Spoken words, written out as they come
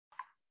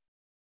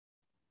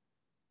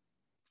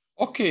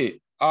Okay,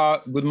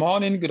 good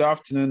morning, good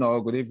afternoon,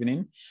 or good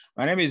evening.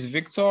 My name is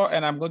Victor,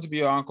 and I'm going to be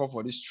your anchor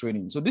for this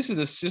training. So this is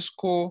the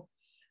Cisco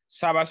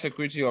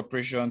Cybersecurity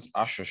Operations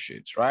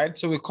Associate, right?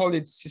 So we call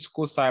it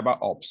Cisco Cyber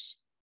Ops.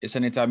 It's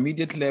an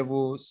intermediate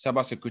level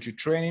cybersecurity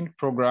training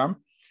program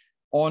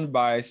owned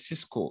by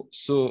Cisco.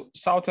 So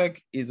Southtech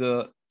is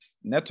a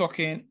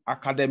networking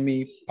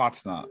academy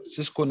partner,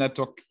 Cisco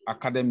Network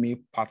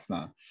Academy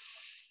partner.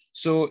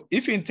 So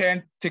if you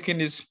intend taking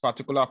this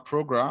particular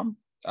program,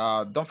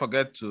 don't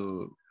forget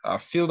to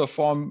fill the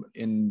form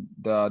in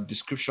the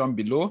description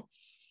below.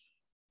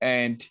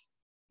 And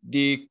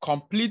the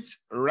complete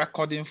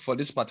recording for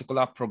this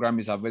particular program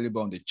is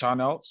available on the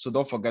channel. So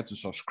don't forget to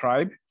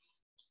subscribe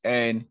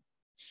and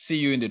see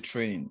you in the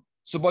training.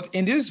 So, but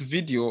in this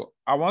video,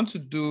 I want to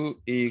do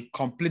a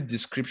complete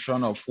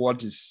description of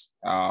what is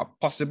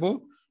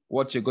possible,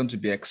 what you're going to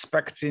be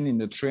expecting in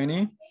the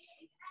training.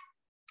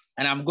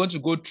 And I'm going to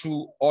go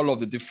through all of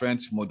the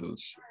different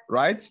modules,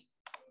 right?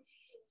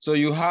 So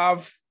you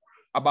have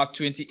about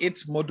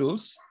 28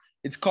 modules.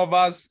 It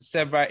covers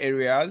several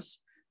areas.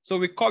 So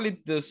we call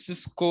it the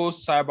Cisco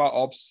Cyber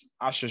Ops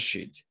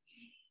Associate.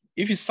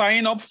 If you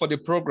sign up for the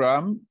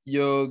program,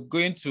 you're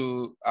going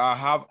to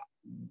have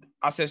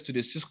access to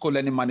the Cisco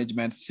Learning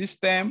Management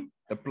System,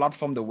 the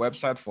platform, the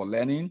website for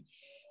learning.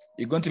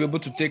 You're going to be able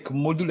to take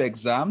module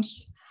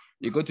exams.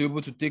 You're going to be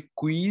able to take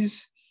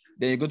quiz.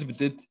 Then you're going to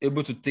be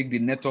able to take the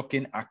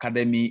Networking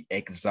Academy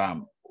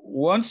exam.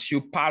 Once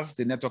you pass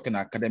the Networking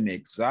Academy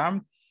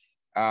exam,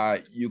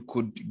 you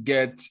could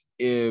get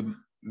a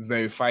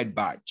verified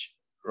badge,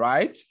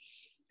 right?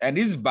 And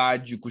this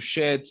badge, you could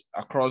share it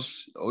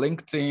across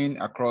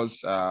LinkedIn,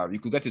 across, you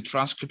could get a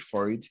transcript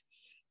for it.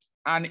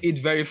 And it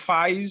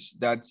verifies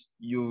that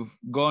you've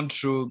gone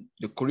through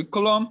the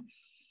curriculum,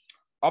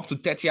 up to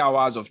 30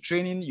 hours of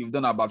training. You've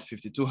done about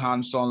 52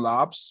 hands-on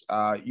labs.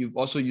 You've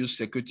also used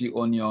Security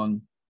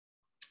Onion,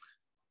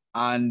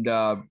 and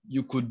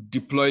you could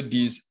deploy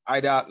these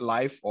either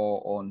live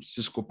or on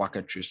Cisco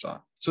Packet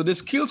Tracer. So the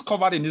skills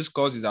covered in this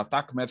course is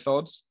attack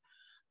methods,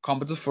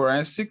 computer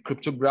forensic,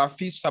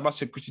 cryptography,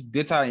 cybersecurity,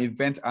 data and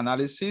event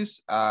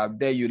analysis.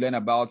 There you learn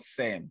about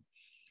SAM,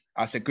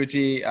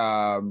 security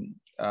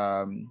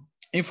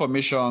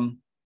information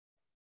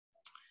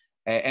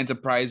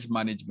enterprise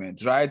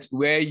management, right?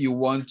 Where you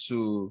want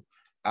to,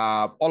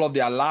 all of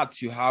the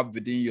alerts you have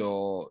within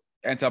your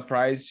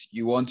enterprise,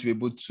 you want to be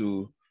able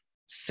to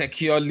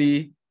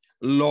securely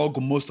log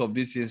most of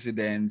these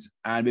incidents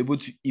and be able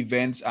to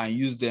events and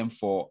use them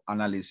for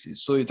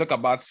analysis. So you talk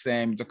about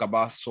SAM, you talk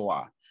about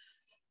SOA.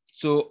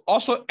 So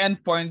also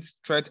endpoint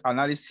threat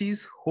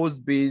analysis,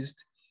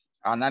 host-based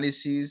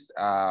analysis,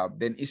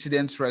 then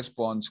incident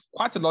response.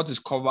 Quite a lot is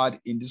covered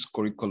in this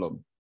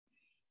curriculum.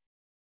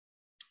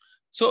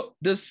 So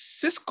the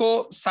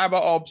Cisco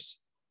Cyber Ops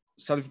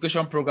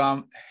certification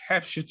program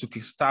helps you to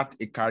kickstart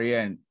a career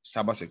in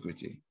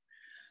cybersecurity.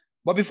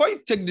 But before you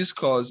take this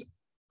course,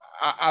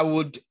 I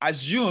would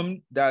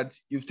assume that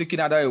you've taken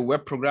either a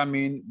web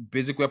programming,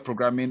 basic web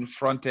programming,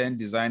 front-end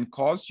design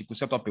course. You could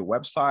set up a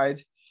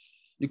website.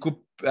 You could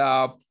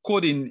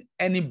code in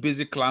any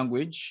basic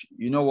language.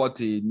 You know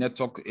what a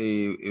network,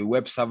 a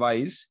web server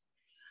is.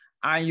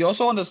 And you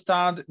also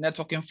understand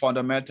networking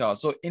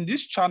fundamentals. So in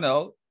this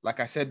channel, like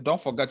I said,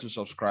 don't forget to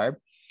subscribe.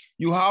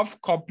 You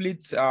have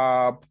complete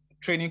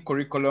training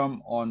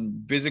curriculum on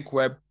basic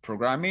web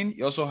programming.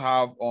 You also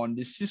have on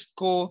the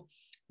Cisco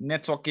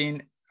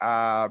Networking,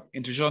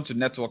 Introduction to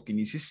Networking,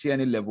 the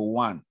CCNA level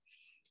 1.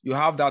 You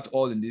have that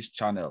all in this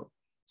channel.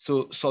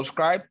 So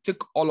subscribe,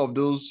 take all of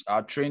those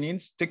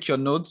trainings, take your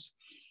notes,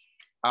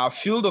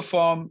 fill the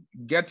form,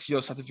 get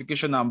your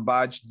certification and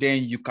badge,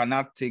 then you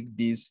cannot take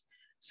this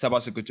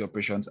Cybersecurity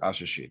Operations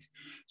Associate.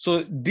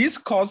 So this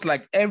course,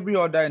 like every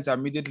other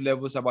intermediate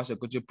level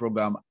cybersecurity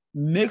program,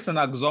 makes an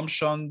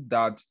assumption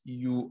that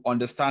you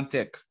understand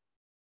tech,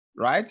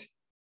 right?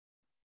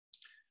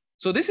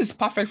 So this is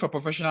perfect for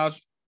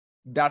professionals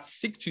that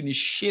seek to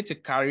initiate a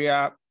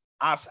career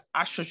as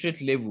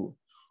associate level,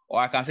 or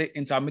I can say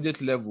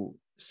intermediate level,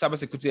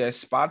 cybersecurity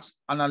experts,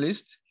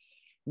 analysts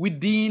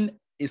within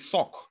a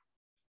SOC.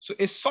 So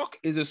a SOC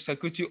is a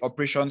security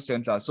operations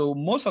center. So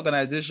most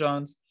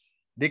organizations,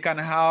 they can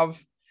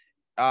have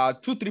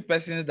 2-3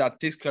 persons that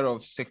takes care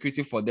of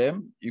security for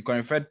them. You can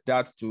refer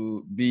that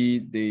to be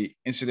the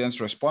incident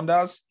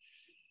responders.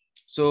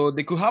 So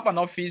they could have an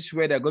office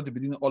where they're going to be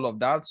doing all of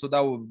that. So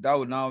that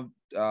will now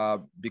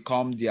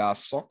become their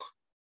SOC,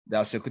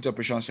 their security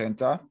operations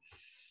center.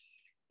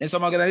 In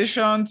some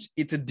organizations,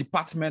 it's a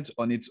department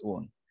on its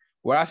own.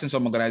 Whereas in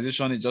some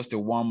organizations, it's just a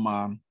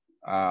one-man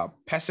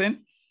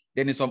person.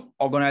 Then in some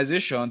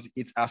organizations,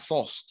 it's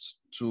outsourced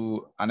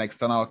to an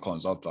external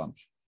consultant.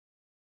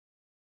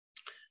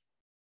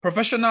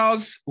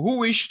 Professionals who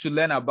wish to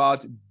learn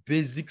about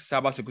basic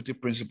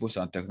cybersecurity principles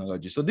and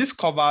technology. So this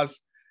covers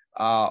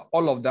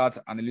all of that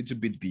and a little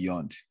bit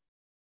beyond.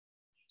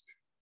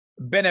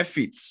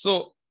 Benefits.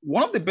 So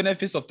one of the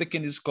benefits of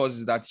taking this course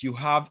is that you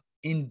have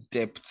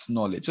in-depth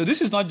knowledge. So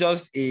this is not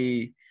just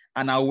a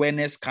an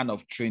awareness kind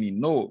of training.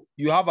 No,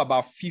 you have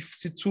about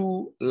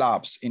 52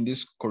 labs in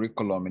this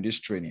curriculum, in this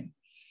training,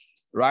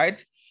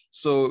 right?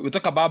 So we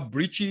talk about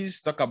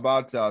breaches, talk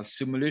about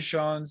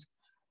simulations,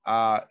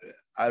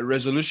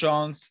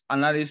 resolutions,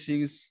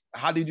 analysis,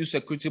 how do you do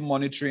security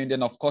monitoring,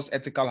 then of course,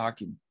 ethical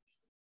hacking.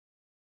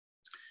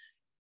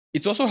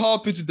 It also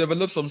helps you to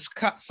develop some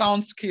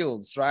sound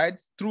skills, right?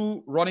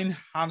 Through running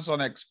hands-on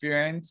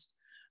experience,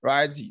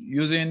 right?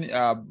 Using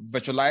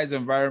virtualized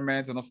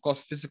environments and of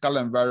course, physical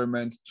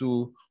environment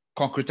to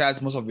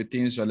concretize most of the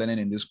things you're learning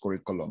in this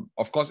curriculum.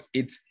 Of course,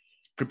 it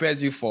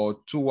prepares you for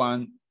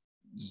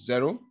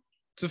 210,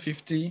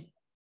 250,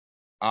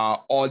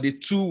 or the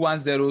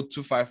 210,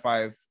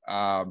 255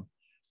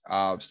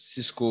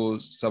 Cisco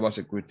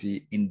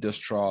Cybersecurity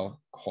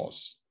Industrial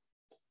course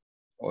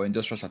or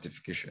industrial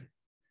certification.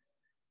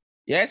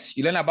 Yes,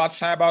 you learn about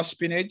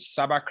cyberespionage,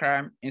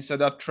 cybercrime,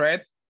 insider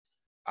threat,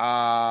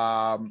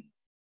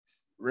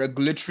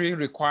 regulatory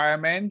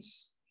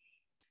requirements.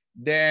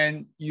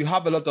 Then you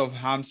have a lot of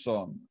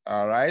hands-on,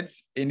 all right?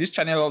 In this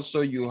channel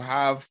also, you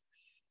have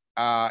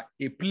a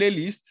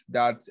playlist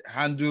that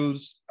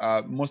handles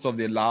most of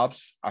the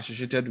labs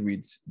associated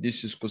with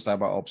this Cisco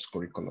Cyber Ops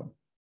curriculum.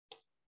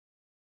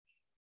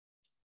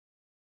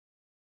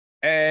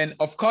 And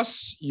of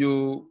course,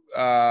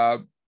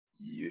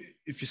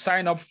 if you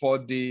sign up for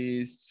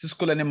the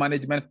Cisco Learning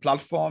Management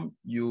platform,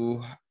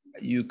 you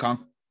can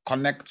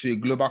connect to a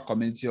global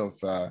community of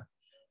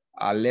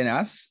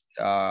learners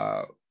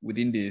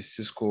within the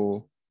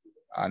Cisco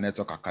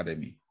Network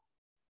Academy.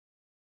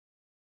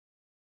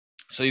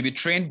 So you'll be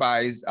trained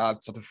by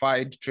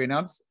certified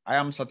trainers. I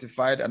am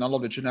certified, and all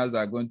of the trainers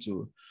are going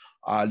to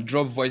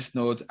drop voice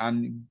notes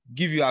and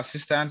give you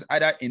assistance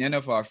either in any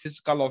of our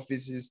physical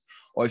offices,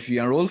 or if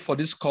you enroll for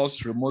this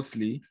course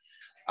remotely,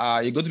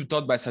 you're going to be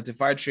taught by a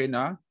certified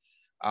trainer.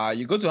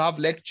 You're going to have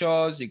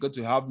lectures, you're going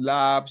to have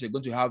labs, you're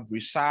going to have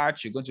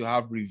research, you're going to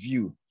have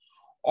review.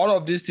 All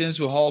of these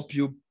things will help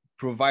you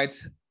provide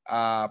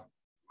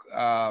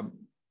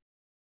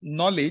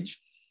knowledge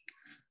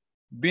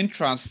being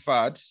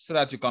transferred so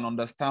that you can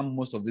understand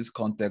most of this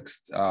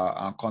context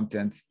and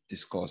content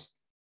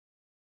discussed.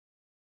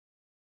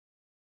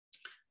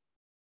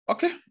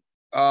 Okay,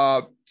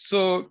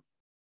 so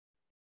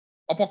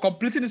upon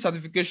completing the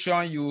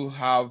certification, you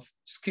have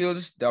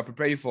skills that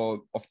prepare you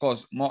for, of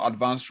course, more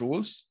advanced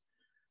roles.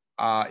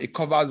 It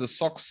covers the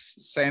SOC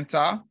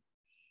center.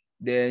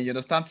 Then you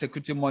understand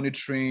security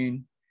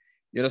monitoring.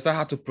 You understand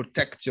how to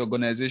protect your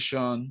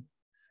organization.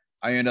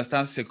 And you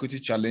understand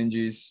security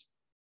challenges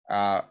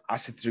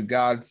as it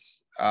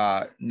regards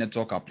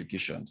network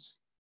applications.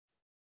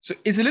 So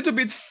it's a little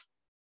bit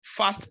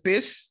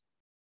fast-paced,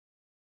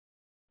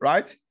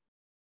 right?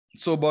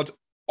 So, but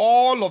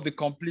all of the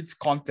complete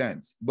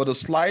content, but the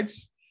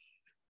slides,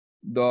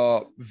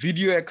 the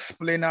video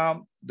explainer,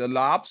 the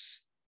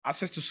labs,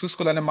 access to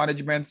Cisco Learning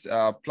Management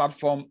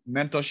platform,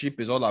 mentorship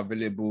is all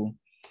available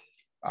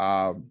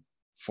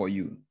for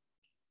you.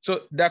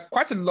 So there are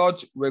quite a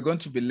lot we're going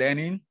to be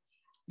learning.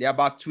 There are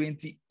about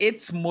 28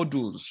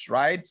 modules,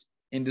 right,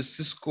 in the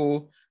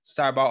Cisco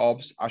Cyber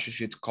Ops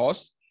Associate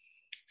course.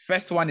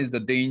 First one is the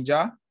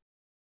danger.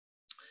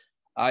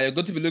 You're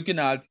going to be looking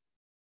at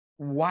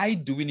why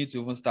do we need to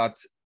even start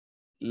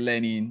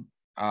learning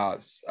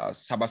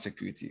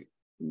cybersecurity?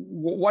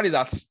 What is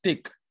at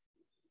stake?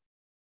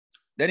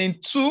 Then in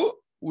 2,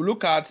 we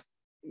look at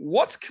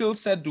what skill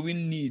set do we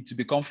need to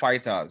become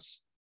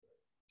fighters,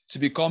 to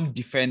become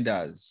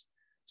defenders.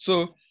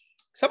 So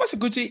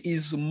cybersecurity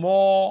is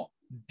more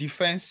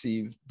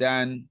defensive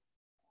than,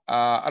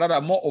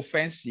 rather more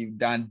offensive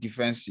than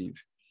defensive.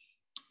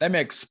 Let me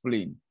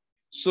explain.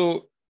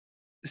 So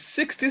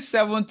 60,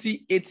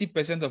 70,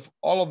 80% of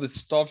all of the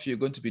stuff you're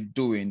going to be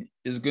doing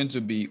is going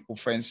to be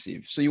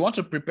offensive. So you want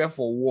to prepare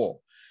for war.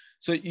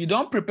 So you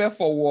don't prepare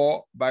for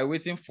war by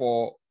waiting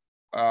until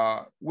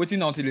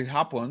it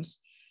happens,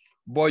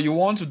 but you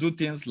want to do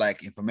things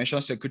like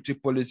information security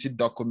policy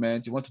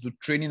documents. You want to do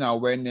training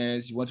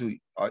awareness. You want to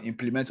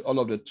implement all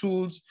of the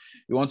tools.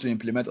 You want to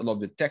implement all of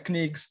the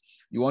techniques.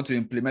 You want to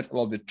implement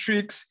all of the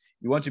tricks.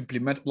 You want to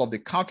implement all of the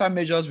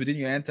countermeasures within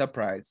your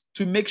enterprise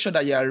to make sure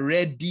that you are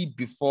ready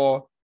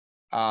before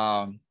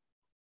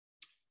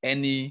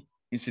any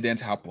incident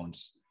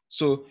happens.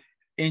 So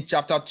in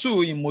chapter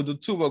 2, in module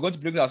 2, we're going to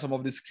be looking at some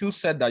of the skill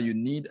set that you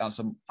need and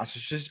some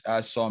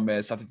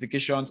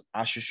certifications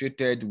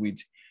associated with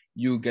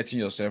you getting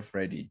yourself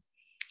ready.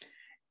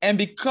 And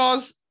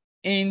because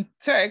in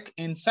tech,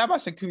 in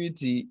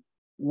cybersecurity,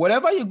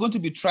 whatever you're going to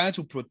be trying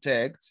to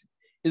protect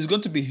is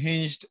going to be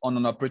hinged on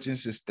an operating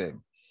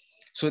system.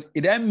 So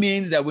it then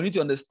means that we need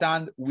to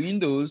understand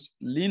Windows,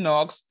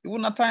 Linux,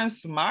 even at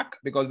times Mac,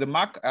 because the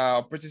Mac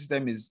operating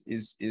system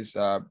is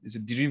a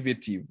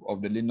derivative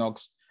of the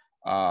Linux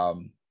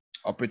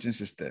operating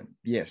system.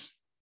 Yes.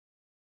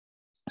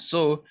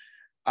 So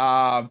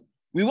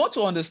we want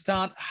to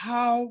understand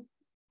how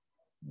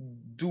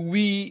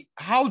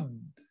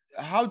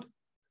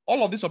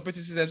all of these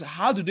operating systems,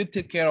 how do they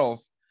take care of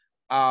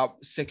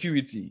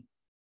security?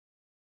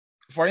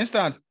 For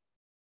instance,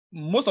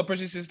 most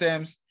operating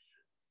systems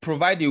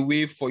provide a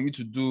way for you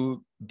to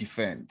do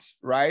defense,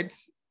 right?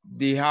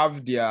 They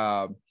have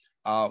their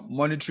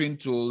monitoring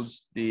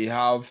tools, they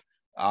have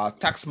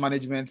tax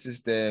management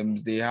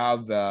systems, they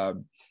have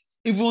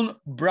even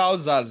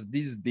browsers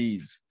these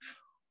days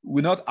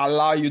will not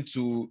allow you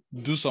to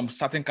do some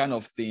certain kind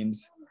of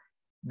things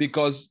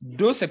because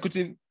those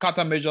security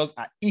countermeasures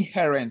are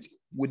inherent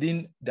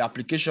within the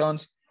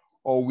applications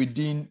or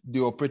within the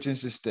operating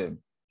system.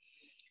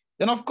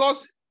 Then, of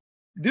course,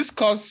 this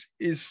course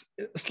is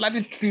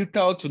slightly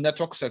tilted to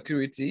network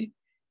security.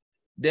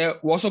 We're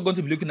also going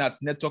to be looking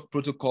at network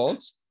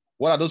protocols.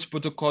 What are those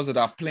protocols that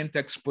are plain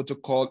text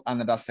protocol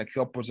and that are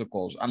secure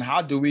protocols? And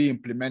how do we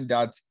implement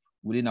that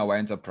within our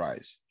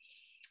enterprise?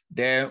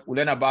 Then we'll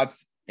learn about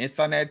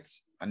Ethernet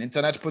and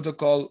internet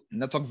protocol,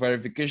 network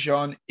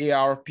verification,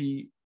 ARP,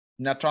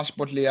 net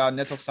transport layer,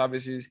 network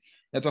services,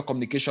 network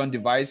communication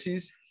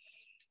devices.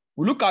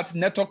 We look at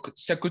network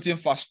security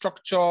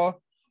infrastructure.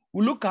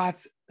 We look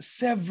at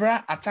several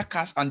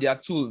attackers and their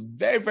tool.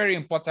 Very, very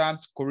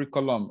important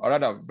curriculum, or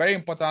rather, very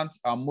important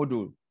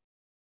module.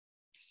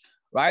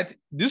 Right?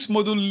 This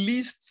module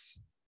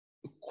lists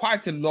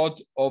quite a lot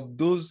of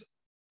those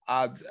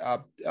type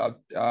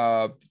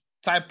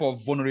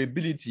of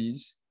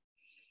vulnerabilities,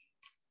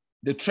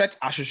 the threats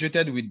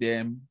associated with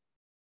them,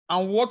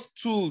 and what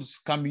tools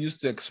can be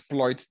used to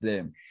exploit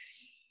them.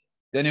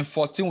 Then in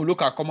 14, we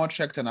look at common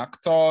threats and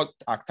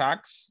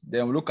attacks.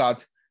 Then we look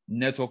at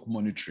network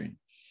monitoring.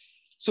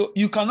 So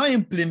you cannot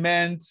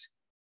implement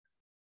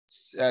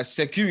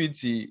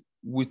security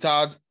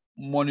without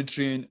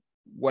monitoring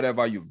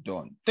whatever you've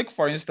done. Take,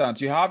 for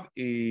instance, you have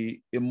a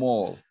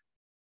mall.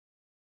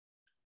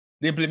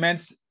 They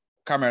implement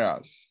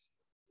cameras,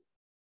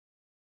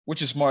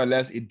 which is more or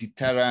less a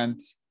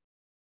deterrent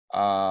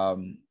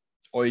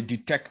or a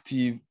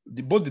detective,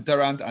 both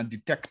deterrent and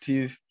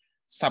detective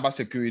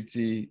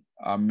cybersecurity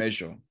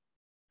measure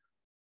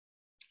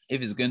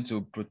if it's going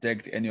to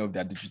protect any of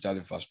their digital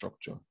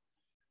infrastructure.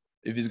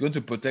 If it's going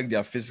to protect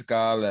their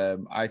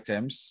physical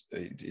items,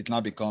 it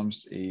now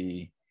becomes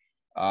a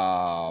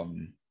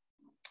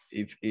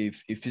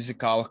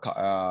physical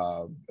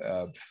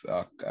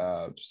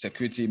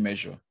security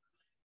measure.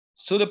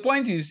 So the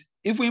point is,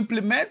 if we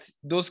implement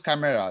those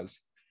cameras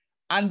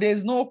and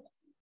there's no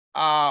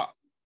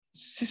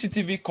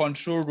CCTV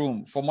control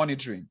room for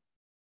monitoring,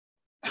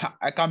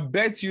 I can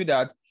bet you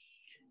that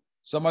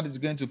somebody's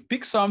going to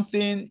pick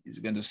something, is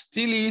going to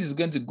steal it, is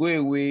going to go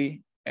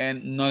away,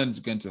 and nothing is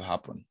going to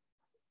happen,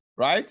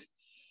 right?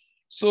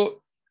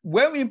 So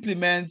when we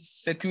implement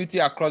security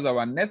across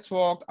our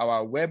network,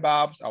 our web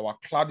apps, our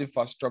cloud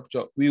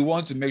infrastructure, we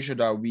want to make sure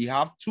that we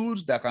have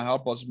tools that can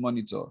help us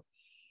monitor,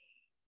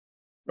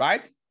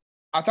 right?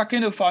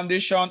 Attacking the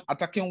foundation,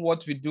 attacking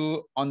what we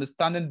do,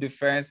 understanding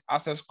defense,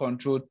 access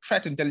control,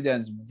 threat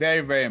intelligence,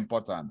 very, very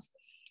important.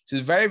 So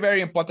it's very,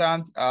 very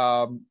important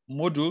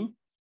module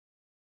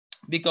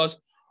because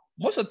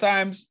most of the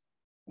times,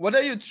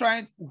 whether you're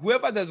trying,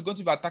 whoever that's going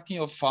to be attacking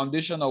your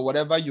foundation or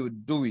whatever you're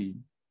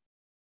doing,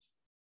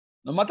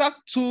 no matter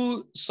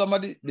tool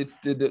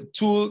the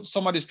tool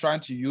somebody's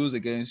trying to use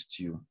against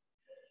you,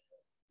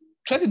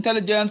 threat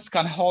intelligence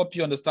can help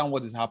you understand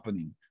what is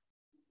happening.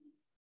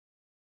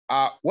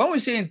 When we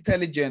say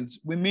intelligence,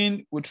 we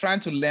mean we're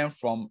trying to learn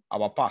from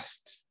our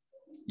past.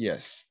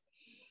 Yes.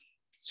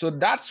 So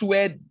that's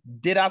where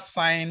data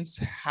science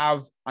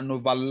have an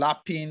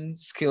overlapping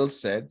skill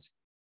set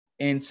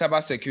in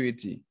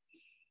cybersecurity.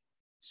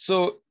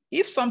 So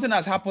if something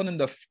has happened in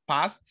the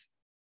past,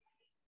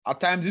 at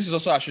times this is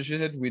also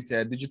associated with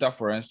digital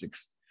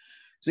forensics.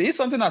 So if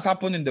something has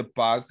happened in the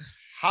past,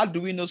 how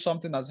do we know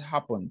something has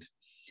happened?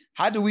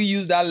 How do we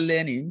use that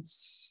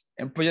learnings?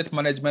 In project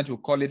management, we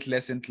call it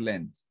lessons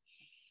learned.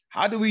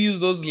 How do we use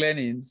those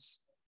learnings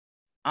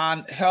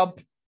and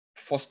help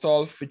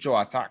forestall future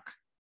attack?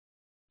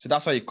 So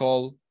that's why you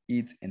call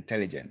it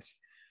intelligence.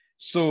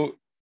 So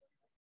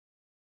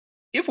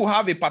if we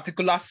have a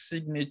particular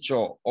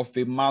signature of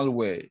a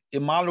malware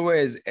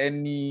is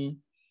any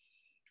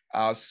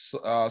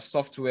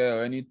software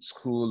or any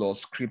tool or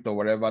script or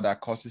whatever that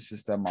causes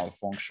system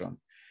malfunction.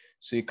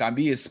 So it can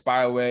be a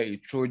spyware, a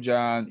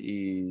Trojan,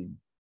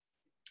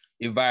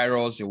 a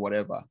virus, or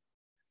whatever.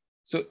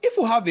 So if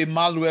we have a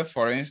malware,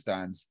 for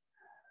instance,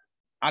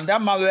 and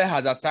that malware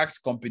has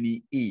attacked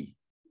company A,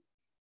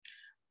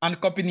 and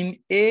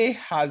company A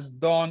has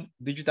done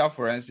digital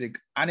forensic,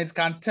 and it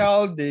can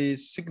tell the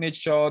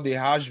signature, the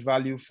hash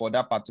value for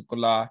that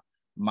particular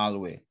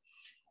malware.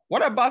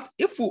 What about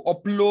if we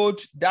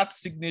upload that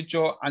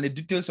signature and the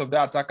details of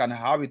the attack and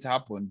how it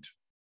happened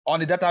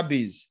on the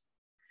database?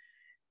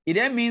 It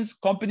then means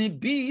company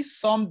B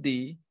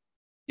someday,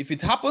 if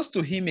it happens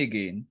to him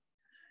again,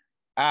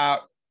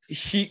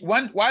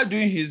 while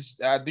doing his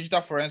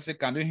digital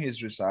forensic and doing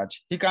his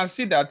research, he can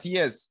see that,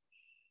 yes,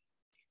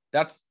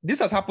 this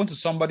has happened to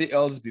somebody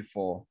else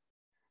before,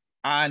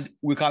 and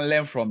we can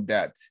learn from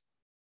that.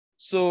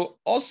 So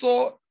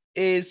also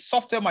a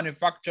software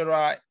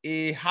manufacturer,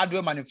 a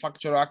hardware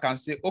manufacturer can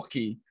say,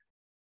 okay,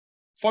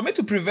 for me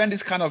to prevent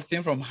this kind of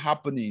thing from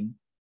happening,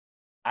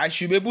 I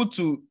should be able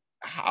to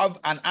have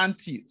an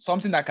anti,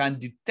 something that can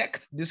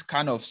detect this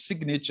kind of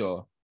signature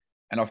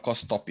and of course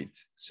stop it.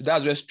 So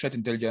that's where threat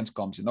intelligence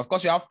comes in. Of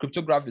course, you have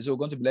cryptography. So we're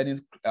going to be learning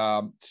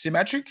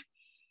symmetric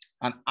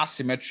and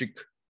asymmetric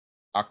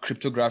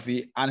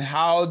cryptography and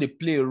how they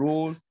play a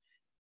role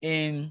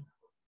in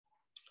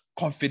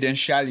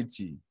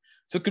confidentiality.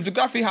 So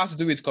cryptography has to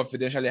do with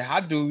confidentiality. How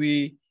do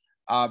we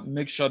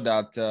make sure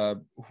that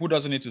who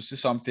doesn't need to see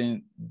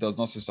something does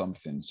not see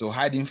something? So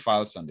hiding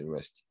files and the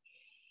rest.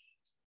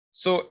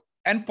 So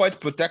endpoint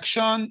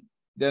protection,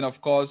 then of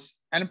course,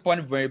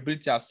 endpoint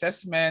vulnerability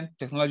assessment,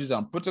 technologies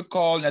and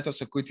protocol, network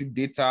security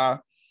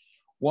data,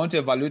 want to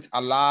evaluate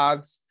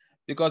alerts,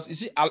 because you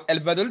see,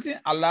 evaluating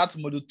alerts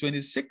module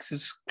 26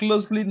 is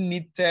closely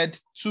knitted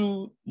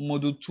to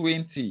module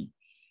 20,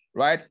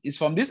 right? It's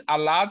from these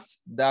alerts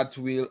that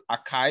will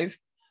archive,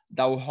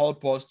 that will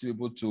help us to be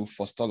able to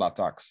forestall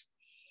attacks.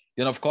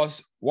 Then of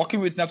course,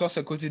 working with network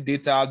security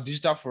data,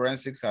 digital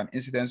forensics, and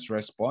incident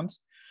response.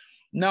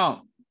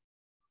 Now,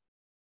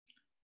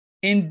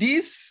 in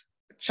this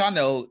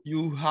channel,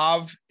 you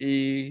have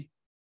a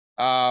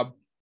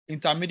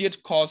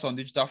intermediate course on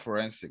digital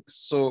forensics.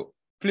 So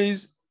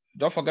please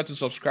don't forget to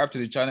subscribe to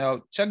the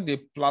channel, check the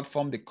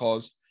platform, the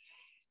course,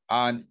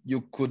 and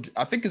you could,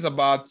 I think it's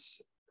about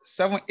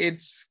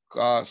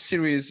 7-8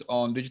 series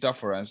on digital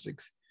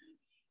forensics.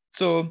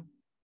 So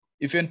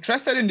if you're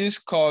interested in this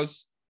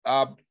course,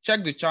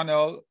 check the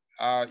channel.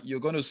 You're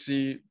going to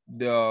see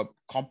the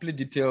complete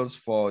details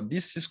for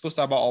this Cisco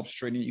Cyber Ops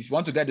training. If you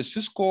want to get the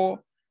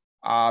Cisco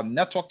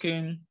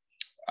networking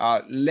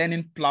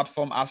learning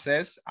platform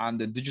access and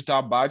the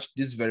digital badge,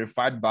 this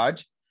verified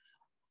badge,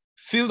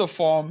 fill the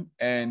form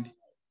and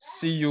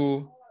see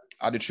you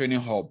at the training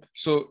hub.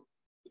 So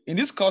in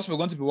this course, we're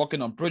going to be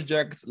working on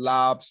projects,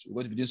 labs, we're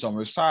going to be doing some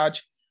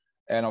research,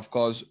 and of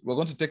course, we're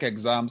going to take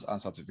exams and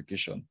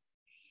certification.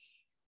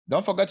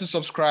 Don't forget to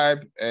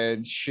subscribe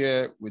and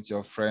share with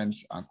your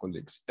friends and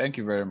colleagues. Thank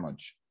you very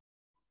much.